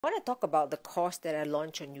I want to talk about the course that I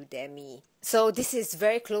launched on Udemy. So this is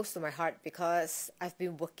very close to my heart because I've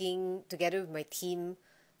been working together with my team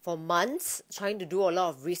for months, trying to do a lot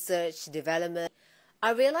of research, development.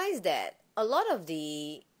 I realized that a lot of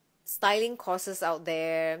the styling courses out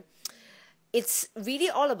there, it's really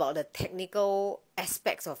all about the technical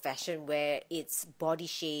aspects of fashion, where it's body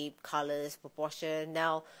shape, colors, proportion.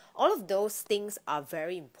 Now, all of those things are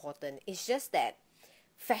very important. It's just that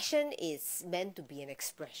fashion is meant to be an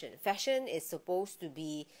expression. Fashion is supposed to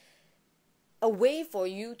be a way for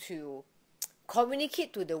you to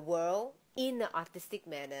communicate to the world in an artistic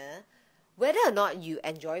manner. Whether or not you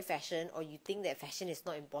enjoy fashion or you think that fashion is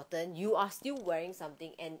not important, you are still wearing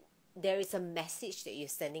something and there is a message that you're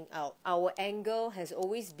sending out. Our angle has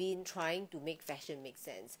always been trying to make fashion make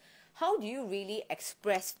sense. How do you really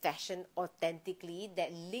express fashion authentically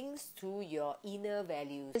that links to your inner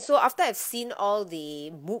values? And so after I've seen all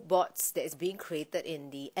the mood boards that is being created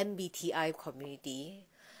in the MBTI community,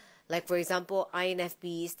 like for example,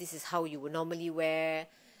 INFPs, this is how you would normally wear.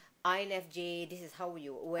 INFJ, this is how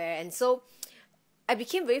you wear. And so I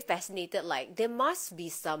became very fascinated, like there must be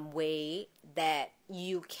some way that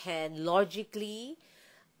you can logically,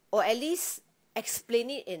 or at least explain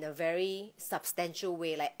it in a very substantial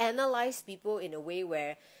way, like analyze people in a way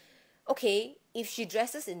where, okay, if she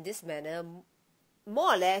dresses in this manner,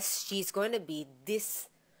 more or less she's going to be this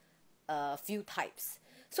few types,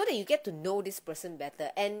 so that you get to know this person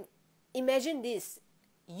better. And imagine this,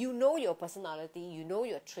 you know your personality, you know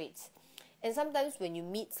your traits, and sometimes when you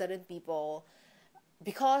meet certain people,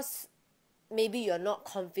 because maybe you're not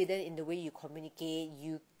confident in the way you communicate,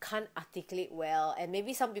 you can't articulate well, and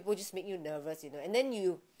maybe some people just make you nervous, and then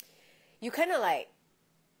you kind of like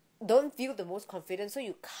don't feel the most confident, so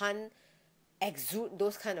you can't exude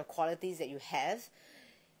those kind of qualities that you have.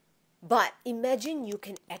 But imagine you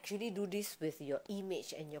can actually do this with your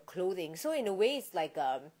image and your clothing. So in a way, it's like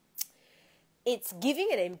it's giving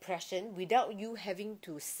an impression without you having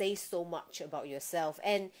to say so much about yourself.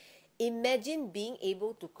 And imagine being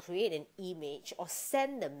able to create an image or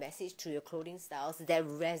send a message through your clothing styles that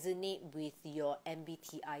resonate with your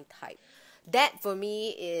MBTI type. That for me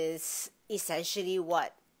is essentially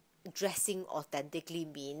what dressing authentically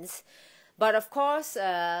means. But of course,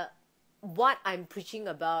 what I'm preaching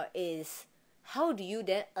about is, how do you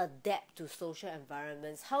then adapt to social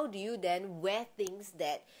environments? How do you then wear things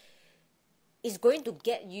that is going to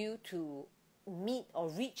get you to meet or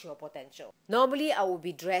reach your potential? Normally, I will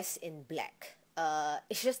be dressed in black.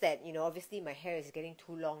 It's just that, obviously my hair is getting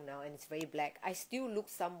too long now and it's very black. I still look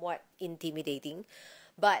somewhat intimidating.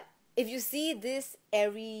 But if you see this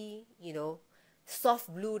airy,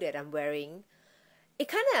 soft blue that I'm wearing, it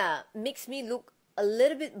kind of makes me look a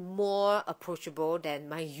little bit more approachable than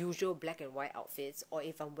my usual black and white outfits, or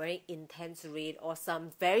if I'm wearing intense red or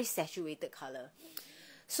some very saturated color.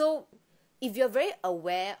 So if you're very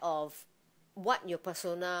aware of what your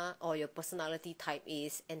persona or your personality type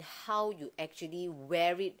is and how you actually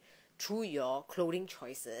wear it through your clothing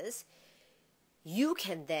choices, you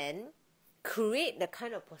can then create the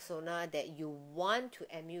kind of persona that you want to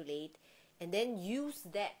emulate, and then use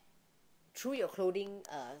that through your clothing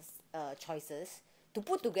choices to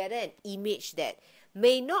put together an image that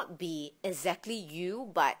may not be exactly you,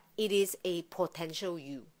 but it is a potential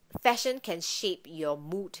you. Fashion can shape your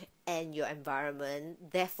mood and your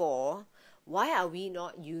environment. Therefore, why are we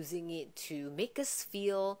not using it to make us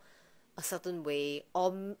feel a certain way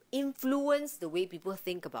or influence the way people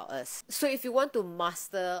think about us? So if you want to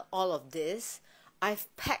master all of this, I've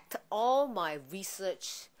packed all my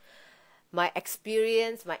research, my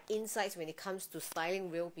experience, my insights when it comes to styling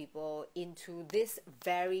real people into this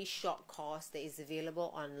very short course that is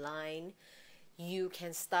available online. You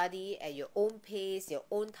can study at your own pace, your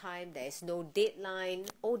own time. There is no deadline,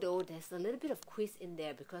 although there's a little bit of quiz in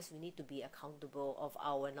there because we need to be accountable of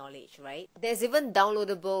our knowledge, right? There's even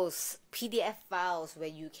downloadables, PDF files, where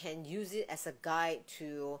you can use it as a guide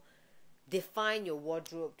to define your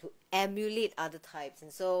wardrobe, to emulate other types.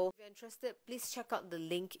 And so if you're interested, please check out the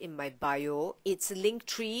link in my bio. It's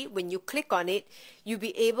Linktree. When you click on it, you'll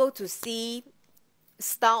be able to see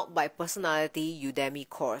Styled by Personality Udemy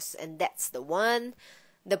course, and that's the one.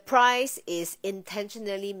 The price is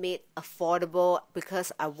intentionally made affordable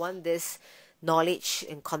because I want this knowledge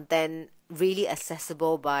and content really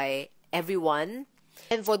accessible by everyone.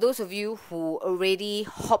 And for those of you who already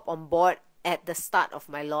hop on board at the start of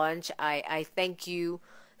my launch, I thank you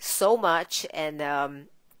so much, and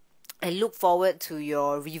I look forward to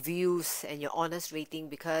your reviews and your honest rating,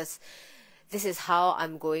 because this is how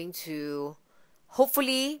I'm going to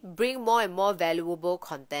hopefully bring more and more valuable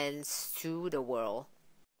contents to the world.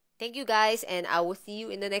 Thank you guys, and I will see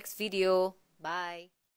you in the next video. Bye.